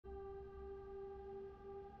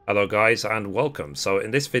Hello guys and welcome. So in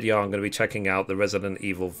this video I'm going to be checking out the Resident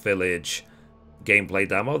Evil Village gameplay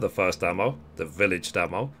demo, the first demo, the Village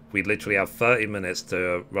demo. We literally have 30 minutes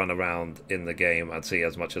to run around in the game and see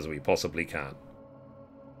as much as we possibly can.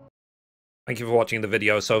 Thank you for watching the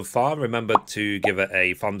video so far. Remember to give it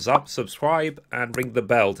a thumbs up, subscribe and ring the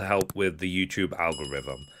bell to help with the YouTube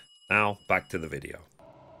algorithm. Now back to the video.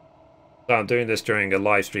 So I'm doing this during a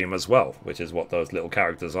live stream as well, which is what those little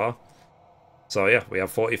characters are. So yeah, we have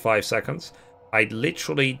 45 seconds. I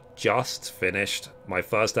literally just finished my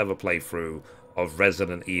first ever playthrough of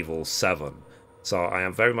Resident Evil 7. So I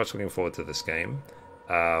am very much looking forward to this game.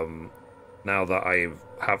 Now that I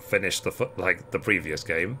have finished the previous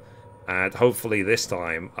game. And hopefully this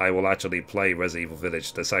time I will actually play Resident Evil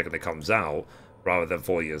Village the second it comes out, rather than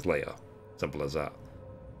 4 years later. Simple as that.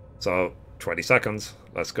 So 20 seconds,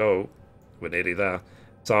 let's go. We're nearly there.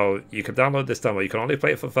 So you can download this demo. You can only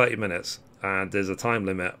play it for 30 minutes, and there's a time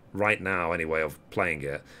limit right now anyway of playing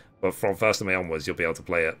it. But from 1st of May onwards, you'll be able to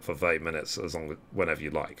play it for 30 minutes whenever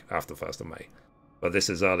you like after 1st of May. But this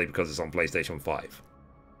is early because it's on PlayStation 5.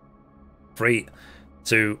 3,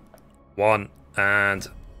 2, 1, and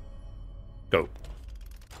go.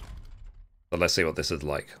 So let's see what this is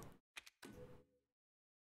like.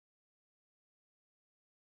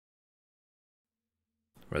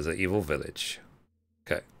 Resident Evil Village.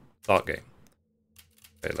 Okay, start game.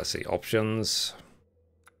 Okay, let's see, options.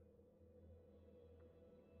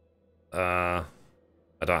 I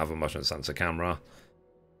don't have a motion sensor camera.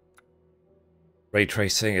 Ray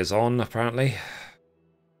tracing is on, apparently.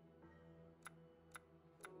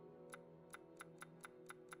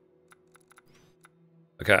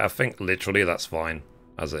 Okay, I think literally that's fine,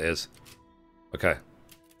 as it is. Okay.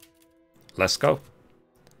 Let's go.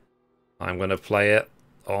 I'm going to play it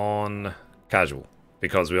on casual,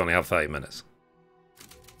 because we only have 30 minutes.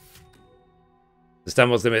 This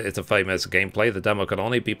demo is limited to 30 minutes of gameplay. The demo can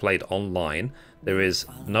only be played online. There is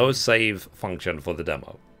no save function for the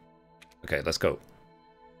demo. Okay, let's go.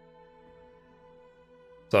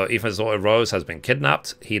 So Ethan's daughter Rose has been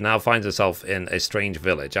kidnapped. He now finds himself in a strange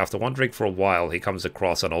village. After wandering for a while, he comes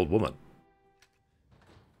across an old woman.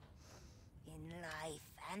 In life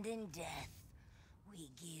and in death,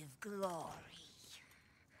 we give glory.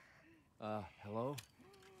 Hello?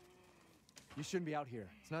 You shouldn't be out here.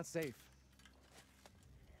 It's not safe.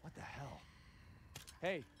 What the hell?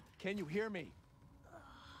 Hey, can you hear me?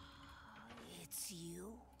 It's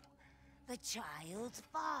you, the child's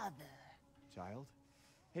father. Child?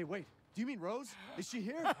 Hey, wait. Do you mean Rose? Is she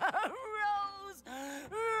here? Rose!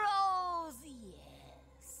 Rose,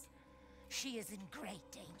 yes. She is in great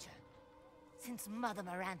danger. Since Mother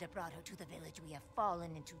Miranda brought her to the village, we have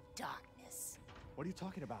fallen into darkness. What are you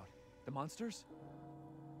talking about? The monsters?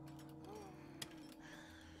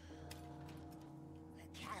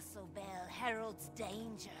 The castle bell heralds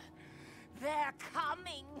danger. They're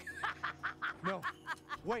coming. No.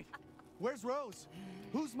 Wait. Where's Rose?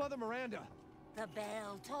 Who's Mother Miranda? The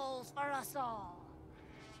bell tolls for us all.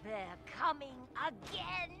 They're coming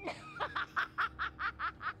again.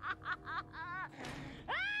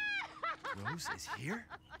 Rose is here?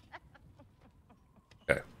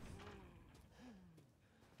 Okay.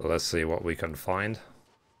 So let's see what we can find.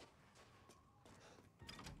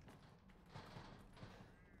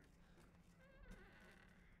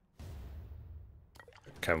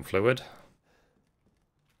 Chem fluid.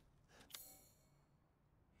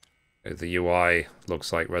 Okay, the UI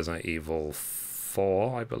looks like Resident Evil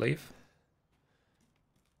 4, I believe.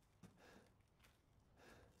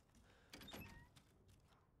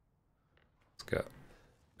 Let's get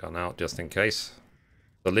gun out just in case.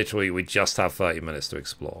 So literally we just have 30 minutes to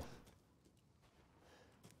explore.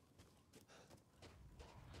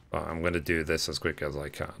 But I'm going to do this as quick as I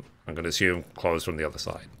can. I'm going to assume close from the other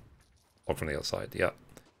side. Or from the other side, yeah.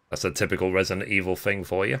 That's a typical Resident Evil thing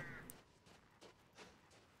for you.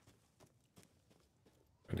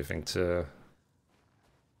 Anything to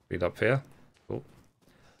read up here? Cool.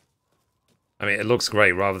 I mean, it looks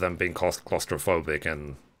great rather than being claustrophobic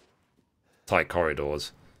and tight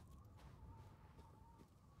corridors.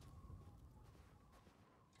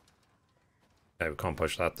 Okay, we can't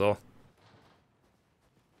push that door.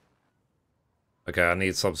 Okay, I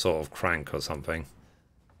need some sort of crank or something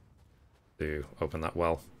to open that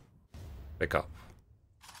well. Pick up.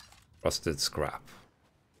 Rusted scrap.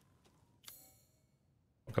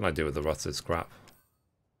 What can I do with the rusted scrap?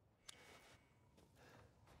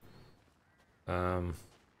 Feel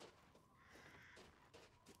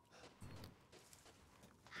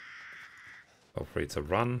free to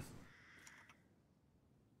run.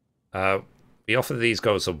 We offer these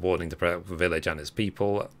ghosts a warning to protect the village and its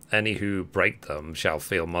people. Any who break them shall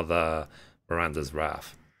feel Mother Miranda's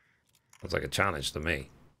wrath. Sounds like a challenge to me.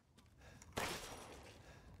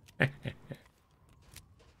 I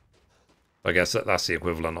guess that's the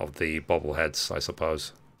equivalent of the bobbleheads, I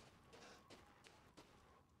suppose.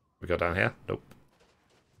 We go down here? Nope.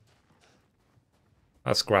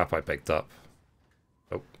 That's scrap I picked up.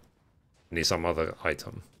 Nope. Need some other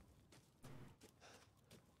item.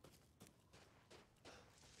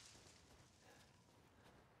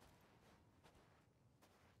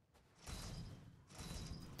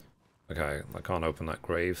 Okay, I can't open that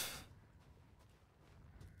grave.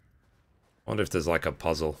 I wonder if there's like a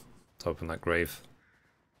puzzle to open that grave.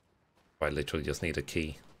 I literally just need a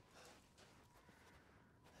key.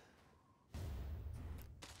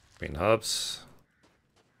 Green herbs.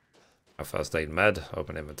 A first aid med.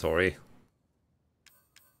 Open inventory.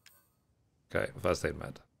 Okay, first aid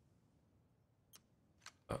med.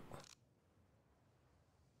 Oh.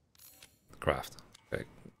 Craft. Okay,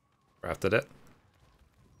 crafted it.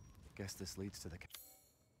 Guess this leads to the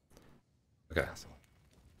Okay. castle.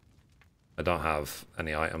 I don't have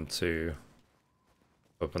any item to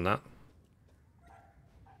open that.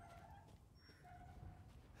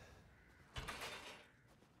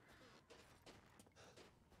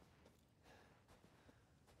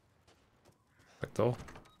 Back door.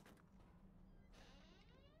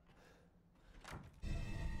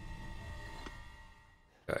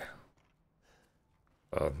 Okay.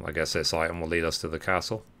 Well, I guess this item will lead us to the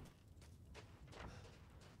castle.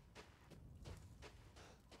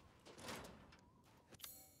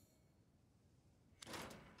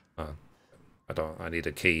 I need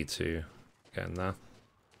a key to get in there.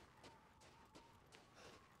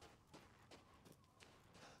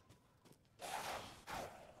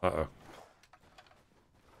 Uh-oh. How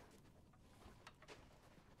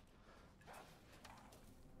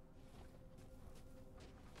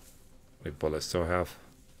many bullets do I have?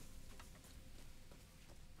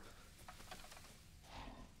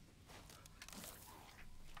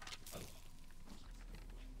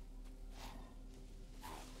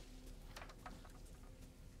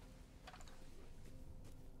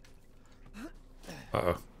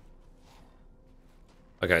 Uh-oh.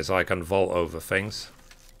 Okay, so I can vault over things.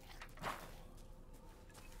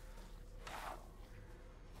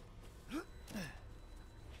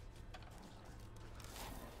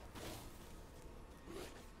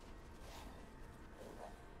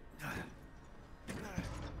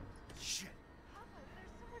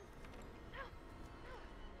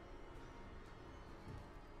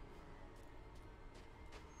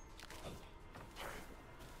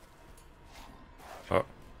 Oh.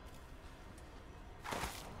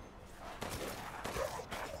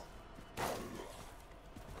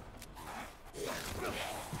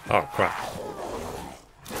 Oh, crap.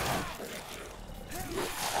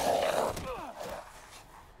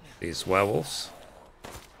 These werewolves.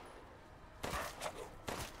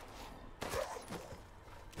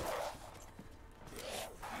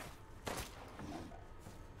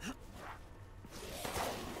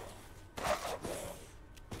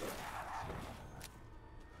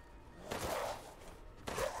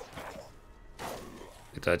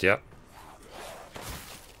 You dead yet?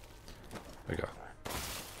 There we go.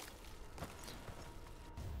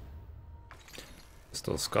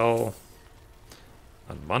 Crystal skull.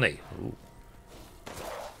 And money. Ooh.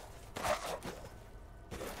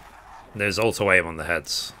 There's auto aim on the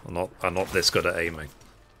heads. I'm not this good at aiming.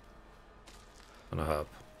 And a herb.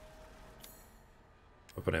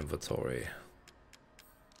 Open inventory.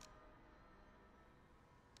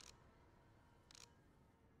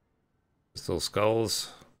 Crystal skulls.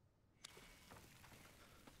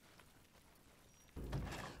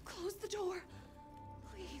 Close the door,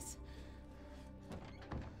 please.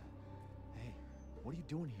 Hey, what are you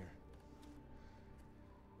doing here?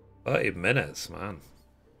 30 minutes, man.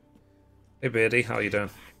 Hey, Beardy, how you doing?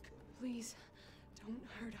 Please, don't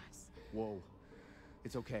hurt us. Whoa.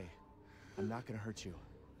 It's okay. I'm not gonna hurt you.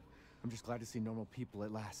 I'm just glad to see normal people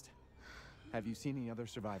at last. Have you seen any other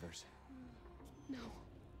survivors? No.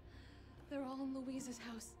 They're all in Louise's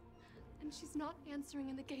house. And she's not answering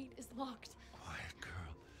and the gate is locked. Quiet girl.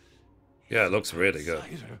 Yeah, it looks really good.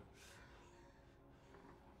 Inside her.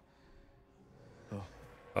 Oh,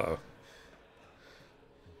 Uh-oh.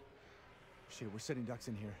 shit, we're sitting ducks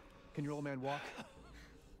in here. Can your old man walk?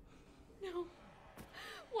 No.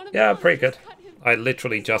 One of Yeah, the pretty good. monsters cut him. I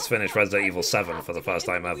literally just finished Resident Evil 7 for the first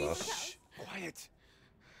time ever. Shh, quiet.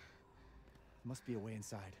 Must be a way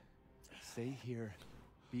inside. Stay here.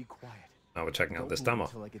 Be quiet. Now we're checking out Don't this move demo.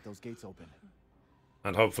 until I get those gates open.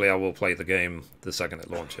 And hopefully I will play the game the second it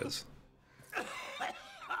launches.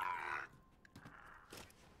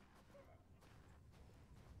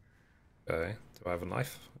 Okay, do I have a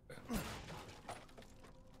knife?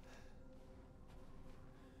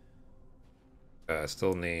 Okay, I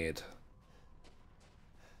still need...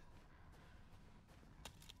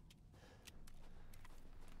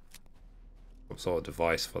 some sort of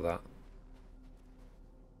device for that.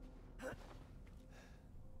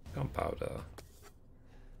 Gunpowder.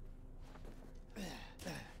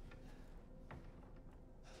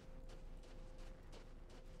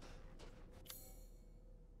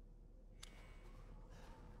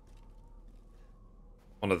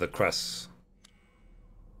 One of the crests.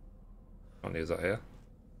 Can't use that here.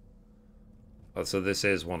 Oh, so this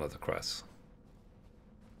is one of the crests.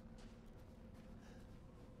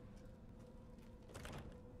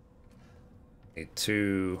 Need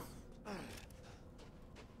 2.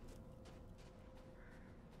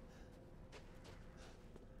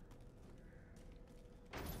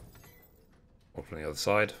 Open the other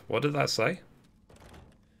side. What did that say?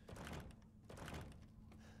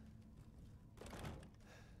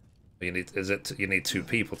 You need, is it, you need 2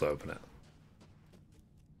 people to open it?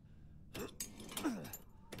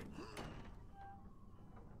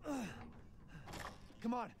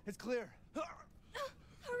 Come on, it's clear.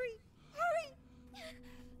 Hurry! Hurry!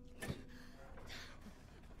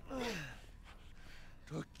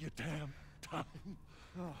 Took your damn time.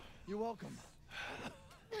 Oh, you're welcome.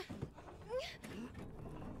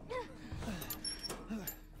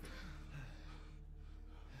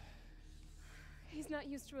 He's not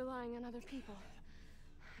used to relying on other people.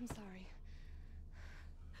 I'm sorry.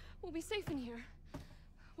 We'll be safe in here,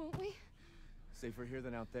 won't we? Safer here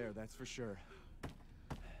than out there, that's for sure.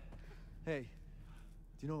 Hey,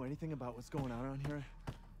 do you know anything about what's going on around here?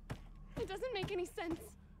 It doesn't make any sense.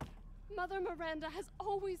 Mother Miranda has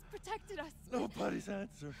always protected us. Nobody's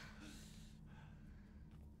answer.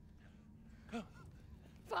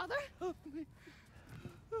 Father? We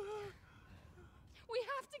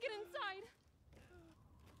have to get inside.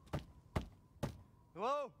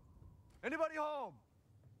 Hello? Anybody home?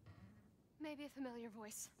 Maybe a familiar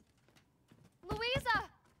voice. Louisa!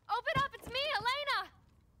 Open up! It's me, Elena!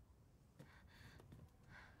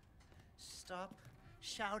 Stop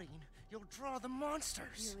shouting. You'll draw the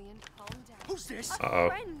monsters. Julian, calm down. Who's this? Uh-oh.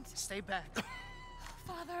 Friend! Stay back.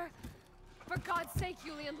 Father! For God's sake,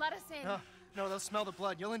 Julian, let us in. No, they'll smell the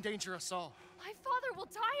blood. You'll endanger us all. My father will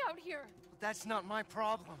die out here. That's not my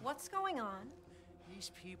problem. What's going on?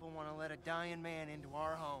 These people want to let a dying man into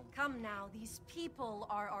our home. Come now, these people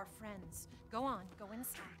are our friends. Go on, go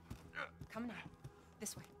inside. Come now,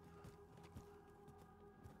 this way.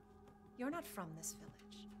 You're not from this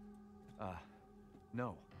village.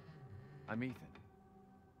 No. I'm Ethan.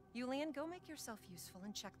 Julian, go make yourself useful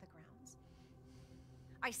and check the grounds.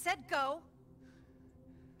 I said go!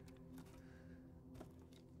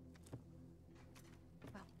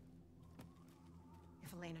 Well,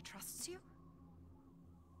 if Elena trusts you,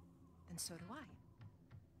 then so do I.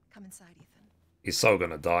 Come inside, Ethan. He's so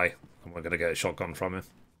gonna die, and we're gonna get a shotgun from him.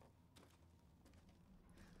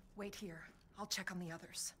 Wait here. I'll check on the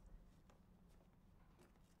others.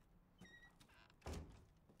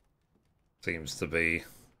 Seems to be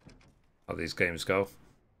how these games go.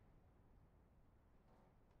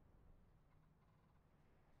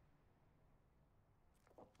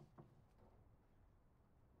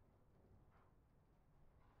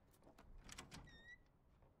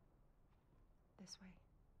 This way.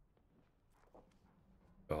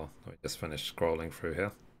 Well, let me just finish scrolling through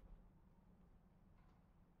here.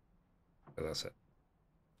 Okay, that's it.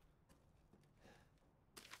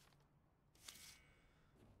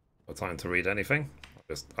 No time to read anything.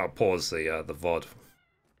 I'll pause the VOD.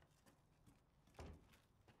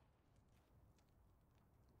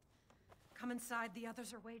 Come inside, the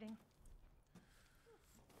others are waiting.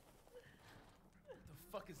 What the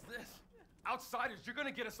fuck is this? Outsiders, you're gonna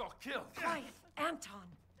get us all killed. Quiet, Anton.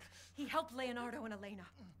 He helped Leonardo and Elena.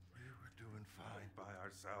 We were doing fine by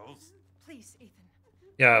ourselves. Please, Ethan.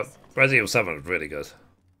 Yeah, Resident Evil 7 was really good.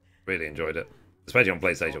 Really enjoyed it. Especially on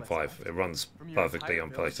PlayStation 5. It runs perfectly on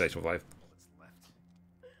PlayStation 5.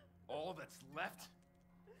 All that's left?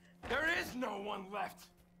 There is no one left!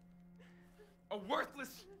 A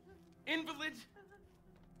worthless invalid?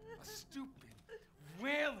 A stupid,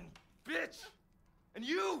 wailing bitch! And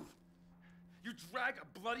you! You drag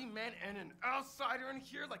a bloody man and an outsider in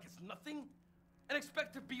here like it's nothing? And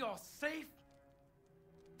expect to be all safe?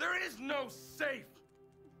 There is no safe!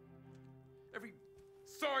 Every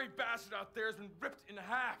sorry bastard out there has been ripped in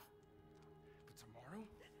half. But tomorrow?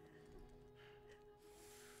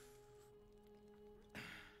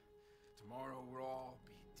 Tomorrow we'll all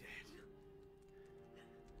be dead.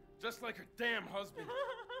 Just like her damn husband.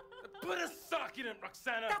 Put a sock in it,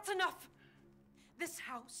 Roxana! That's enough! This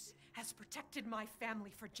house has protected my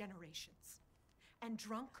family for generations. And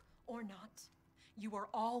drunk or not, you are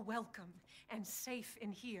all welcome and safe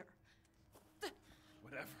in here.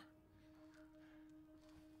 Whatever.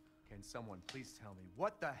 Can someone please tell me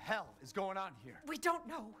what the hell is going on here? We don't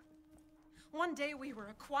know. One day we were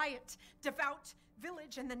a quiet, devout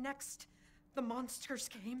village, and the next, the monsters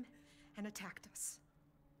came and attacked us.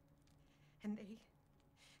 And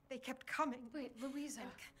they kept coming. Wait, Louisa.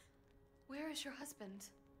 Where is your husband?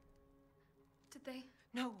 Did they?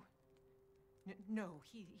 No. No,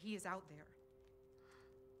 he is out there.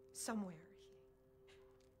 Somewhere.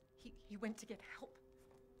 He went to get help.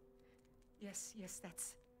 Yes,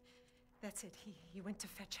 that's it. He went to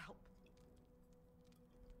fetch help.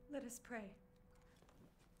 Let us pray.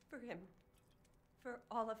 For him. For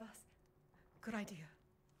all of us. Good idea.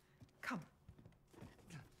 Come.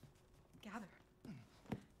 Gather.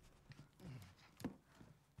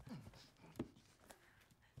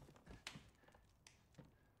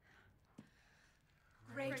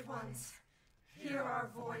 Great ones, hear our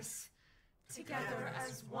voice. Together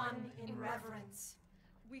as one in reverence,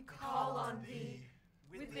 we call on thee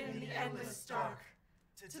within the endless dark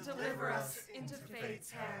to deliver us into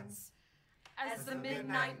fate's hands. As the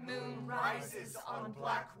midnight moon rises on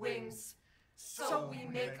black wings, so we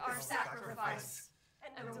make our sacrifice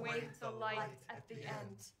and await the light at the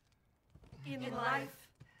end. In life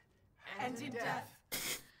and in death,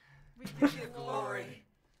 we give you glory,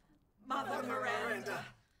 Mother Miranda.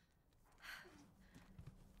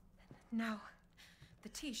 Now, the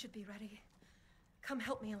tea should be ready. Come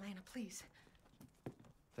help me, Elena, please.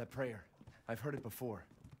 That prayer, I've heard it before.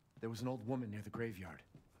 There was an old woman near the graveyard.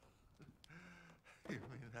 You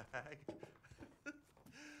mean the hag?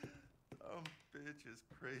 Bitch is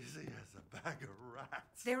crazy as a bag of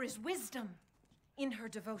rats. There is wisdom in her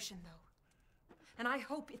devotion, though. And I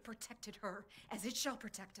hope it protected her as it shall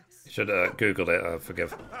protect us. You should Google it,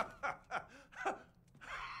 forgive. What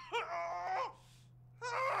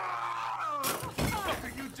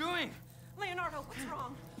are you doing? Leonardo, what's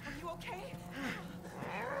wrong? Are you okay?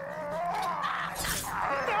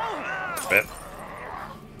 Bit.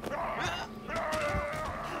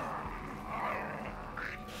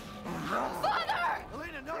 Father!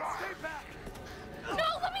 Elena, no, stay back! No,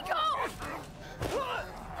 let me go!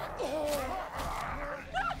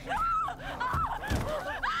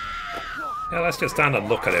 Yeah, let's just stand and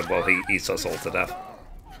look at him while he eats us all to death.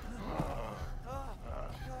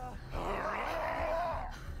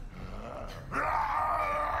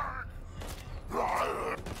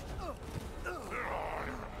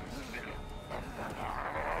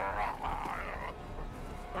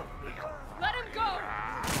 Let him go!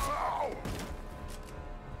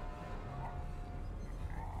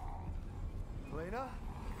 Elena?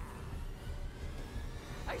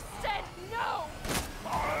 I said no!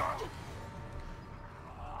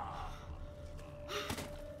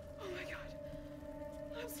 Oh my god.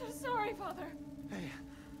 I'm so sorry, Father. Hey,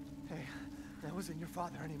 that wasn't your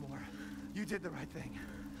father anymore. You did the right thing.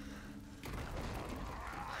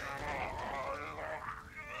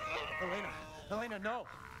 Elena, no!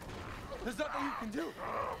 There's nothing you can do!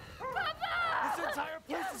 Papa! This entire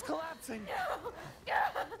place is collapsing!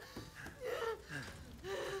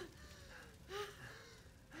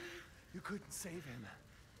 You couldn't save him.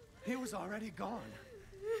 He was already gone.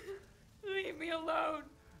 Leave me alone.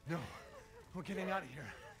 No, we're getting out of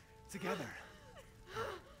here. Together.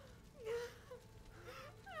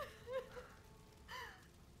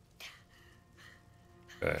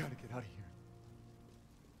 Okay. Gotta get out of here.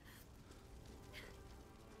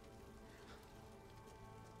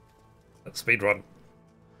 Speed run.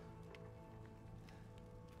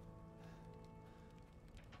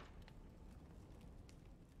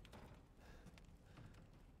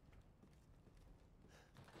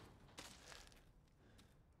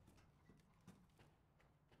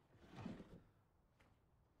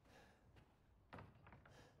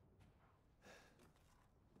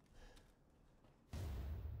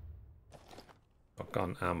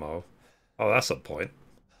 Shotgun ammo. Oh, that's a point.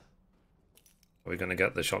 Are we going to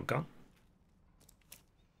get the shotgun?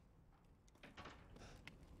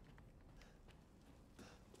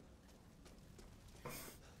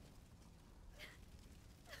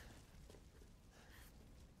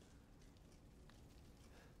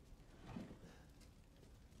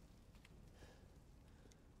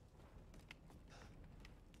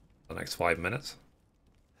 The next 5 minutes.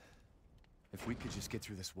 If we could just get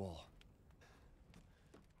through this wall.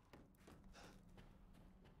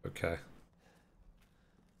 Okay.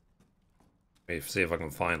 Maybe see if I can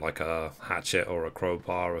find like a hatchet or a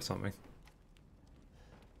crowbar or something.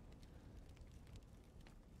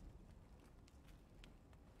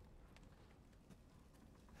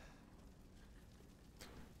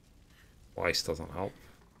 Ice doesn't help.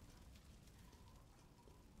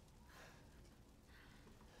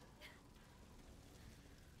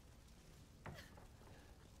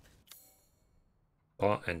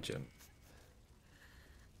 Bar engine.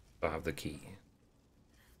 I have the key.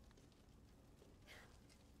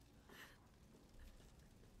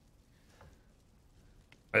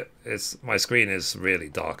 My screen is really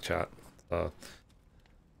dark, chat. So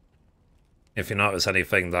if you notice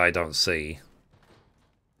anything that I don't see,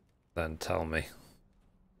 then tell me.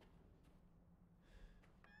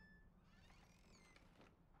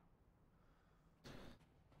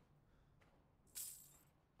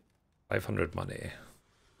 $500 money.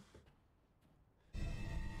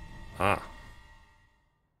 Ah.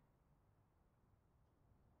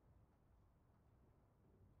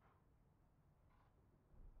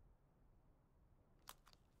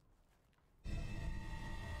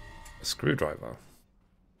 A screwdriver.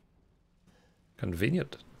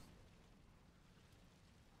 Convenient.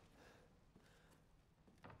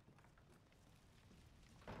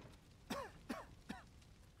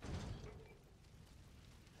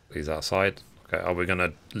 He's outside. Okay, are we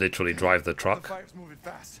gonna literally drive the truck? The fire's moving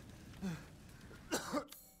fast.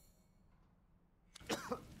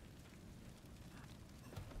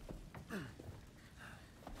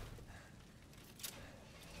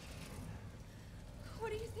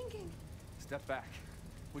 What are you thinking? Step back.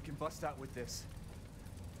 We can bust out with this.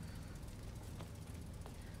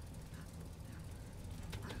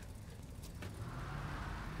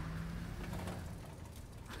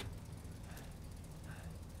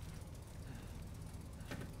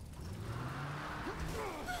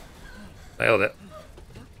 Nailed it.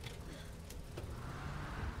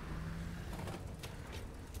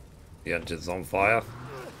 The engine's on fire.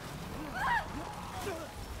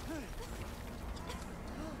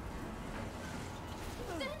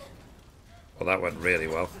 Well, that went really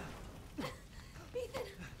well. Ethan,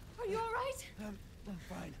 are you alright? I'm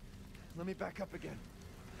fine. Let me back up again.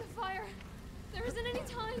 The fire. There isn't any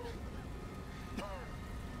time.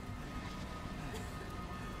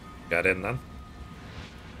 Get in then.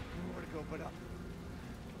 Nowhere to go but up.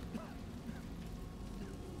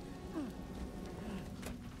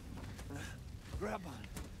 Grab on.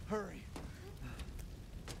 Hurry.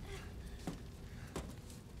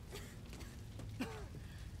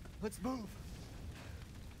 Let's move.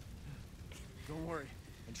 Don't worry,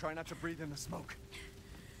 and try not to breathe in the smoke.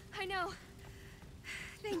 I know.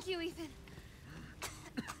 Thank you, Ethan.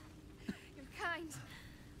 You're kind.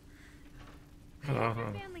 I hope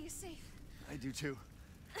your family is safe. I do too.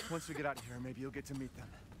 Once we get out of here, maybe you'll get to meet them.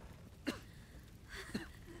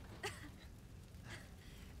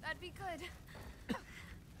 That'd be good.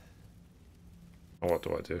 What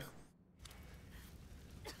do I do?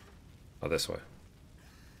 Oh, this way.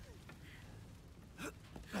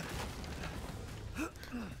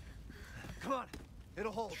 Come on,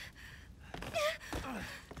 it'll hold.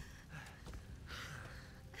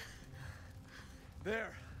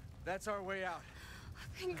 There, that's our way out.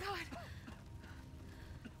 Thank God.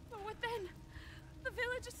 But what then? The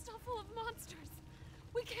village is still full of monsters.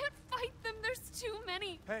 We can't fight them. There's too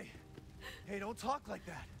many. Hey, don't talk like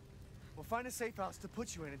that. We'll find a safe house to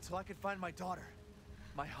put you in until I can find my daughter.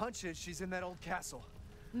 My hunch is she's in that old castle.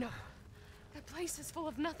 No. That place is full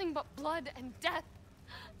of nothing but blood and death.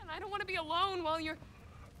 And I don't want to be alone while you're...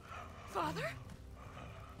 Father?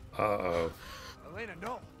 Uh-oh. Elena,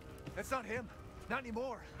 no. That's not him. Not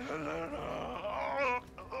anymore. He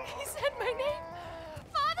said my name.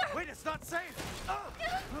 Father! Wait, it's not safe.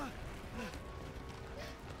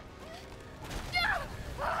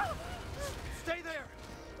 Stay there.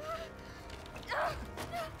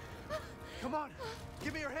 Come on.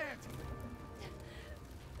 Give me your hand.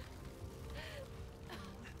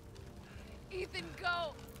 Ethan,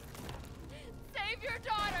 go. Save your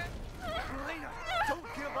daughter. Elena,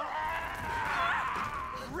 don't give up.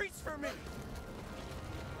 Reach for me.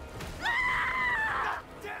 God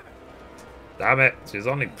damn it. Damn it. She's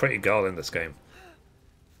the only pretty girl in this game.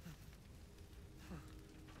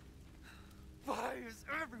 Why is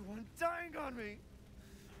everyone dying on me?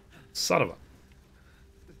 Son of a...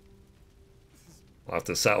 I'll have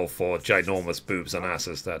to settle for ginormous boobs and ass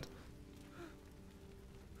instead.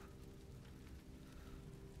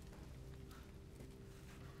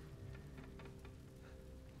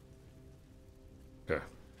 Okay.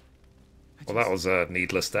 Well, that was a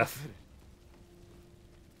needless death.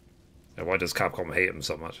 Yeah, why does Capcom hate him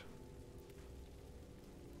so much?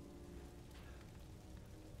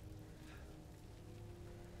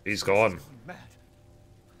 He's gone. Mad.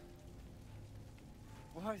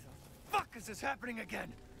 Why the fuck is this happening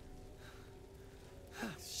again?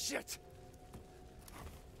 Shit.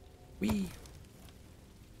 Whee!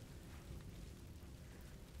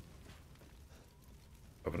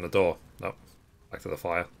 Open the door. Nope. Back to the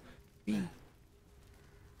fire. Whee!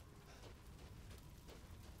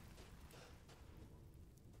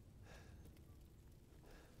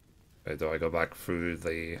 Okay, do I go back through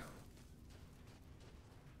the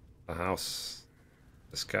house?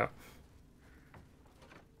 This gap?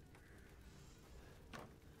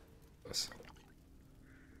 This.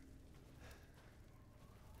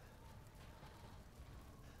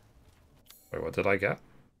 Wait, what did I get?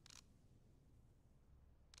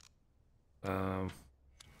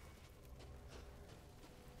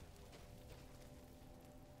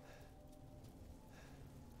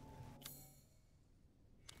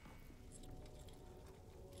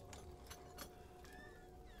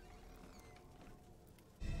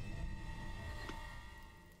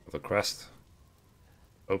 The crest.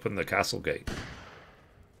 Open the castle gate.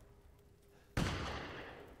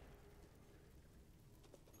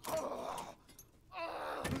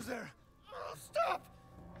 Who's there? Oh, stop!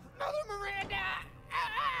 Mother Miranda!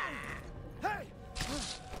 Hey!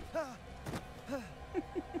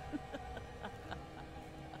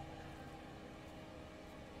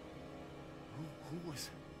 Who was...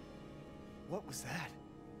 What was that?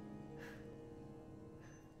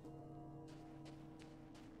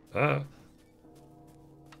 Ah.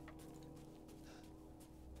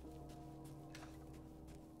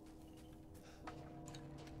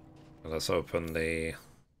 Let's open the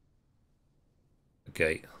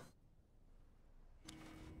gate.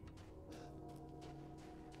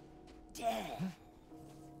 Death.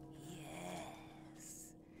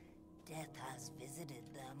 Yes. Death has visited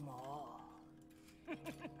them all.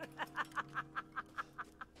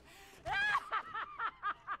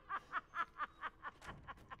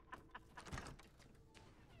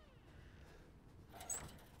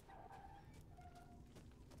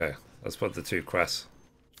 Okay, let's put the two crests.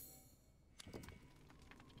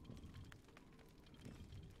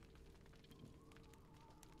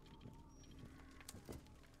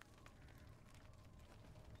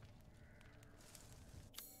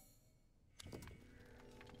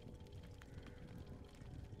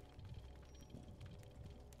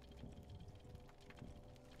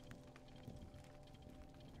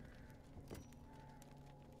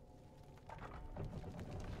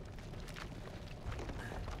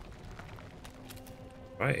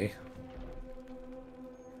 Righty.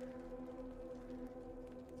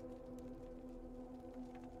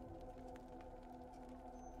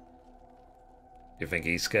 You think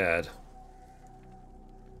he's scared?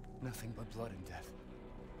 Nothing but blood and death.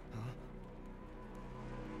 Huh?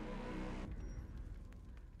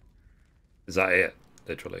 Is that it?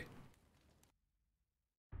 Literally.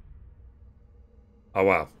 Oh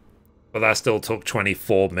wow. But that still took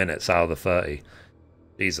 24 minutes out of the 30.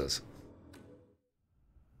 Jesus.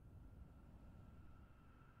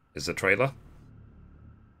 Is the trailer?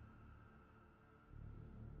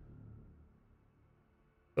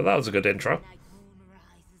 But that was a good intro. Night moon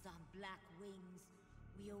rises on black wings.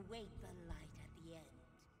 We await the light at the end.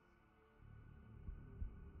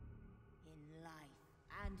 In life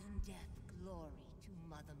and in death, glory to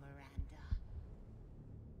Mother Miranda.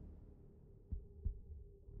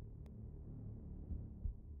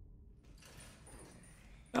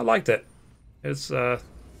 I liked it. It's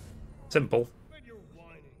simple.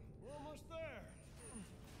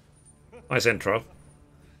 Nice intro. Rose,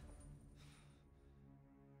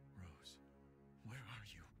 where are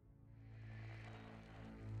you?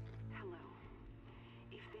 Hello.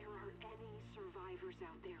 If there are any survivors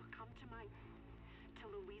out there, come to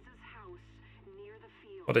Louisa's house near the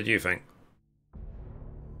field. What did you think?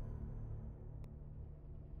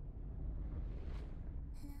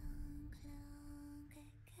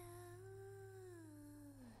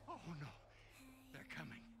 Oh no, they're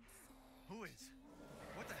coming. Who is?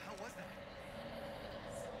 What the hell was that?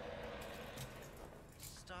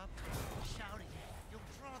 Stop shouting. You'll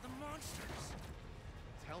draw the monsters.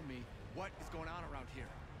 Tell me, what is going on around here?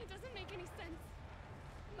 It doesn't make any sense.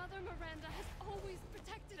 Mother Miranda has always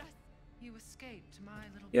protected us. You escaped my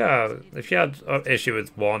little... Yeah, if you had an issue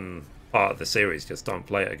with one part of the series, just don't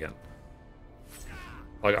play it again.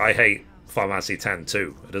 Like, I hate Final Fantasy X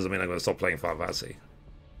too. It doesn't mean I'm going to stop playing Final Fantasy.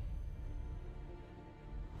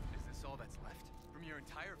 Is this all that's left? From your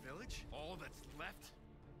entire village? All that's left?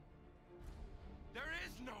 There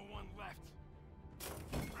is no one left.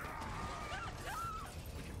 We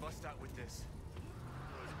can bust out with this.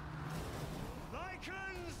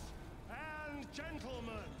 Lycans and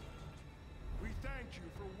gentlemen, we thank you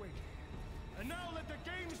for waiting. And now let the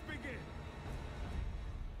games begin.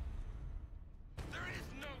 There is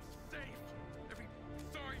no safe. Every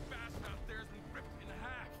sorry bastard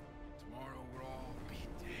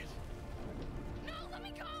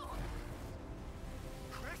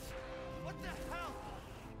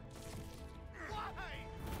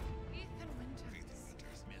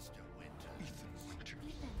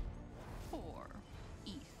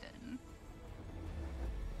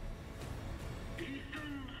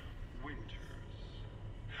Winters.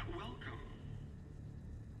 Welcome.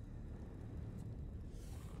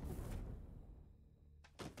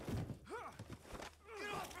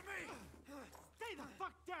 Get off of me! Stay the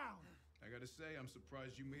fuck down! I gotta say, I'm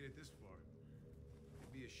surprised you made it this far.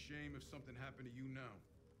 It'd be a shame if something happened to you now.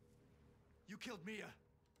 You killed Mia.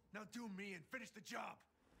 Now do me and finish the job.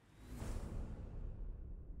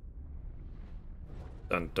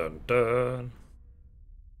 Dun dun dun.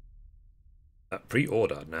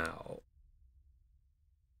 Pre-order now.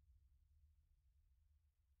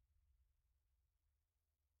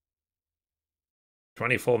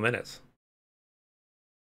 $24 minutes.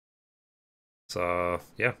 So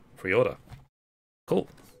yeah, pre-order. Cool.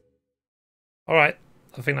 Alright,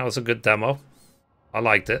 I think that was a good demo. I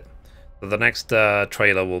liked it. So the next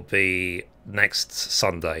trailer will be next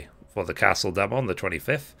Sunday for the castle demo on the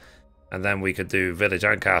 25th. And then we could do village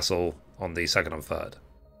and castle on the 2nd and 3rd.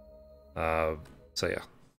 So yeah.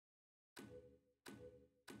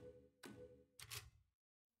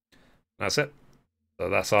 That's it. So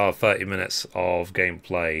that's our 30 minutes of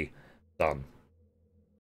gameplay done.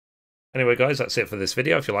 Anyway guys, that's it for this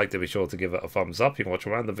video. If you liked it, be sure to give it a thumbs up. You can watch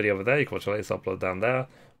around the video over there, you can watch the latest upload down there,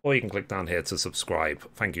 or you can click down here to subscribe.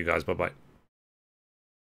 Thank you guys, bye bye.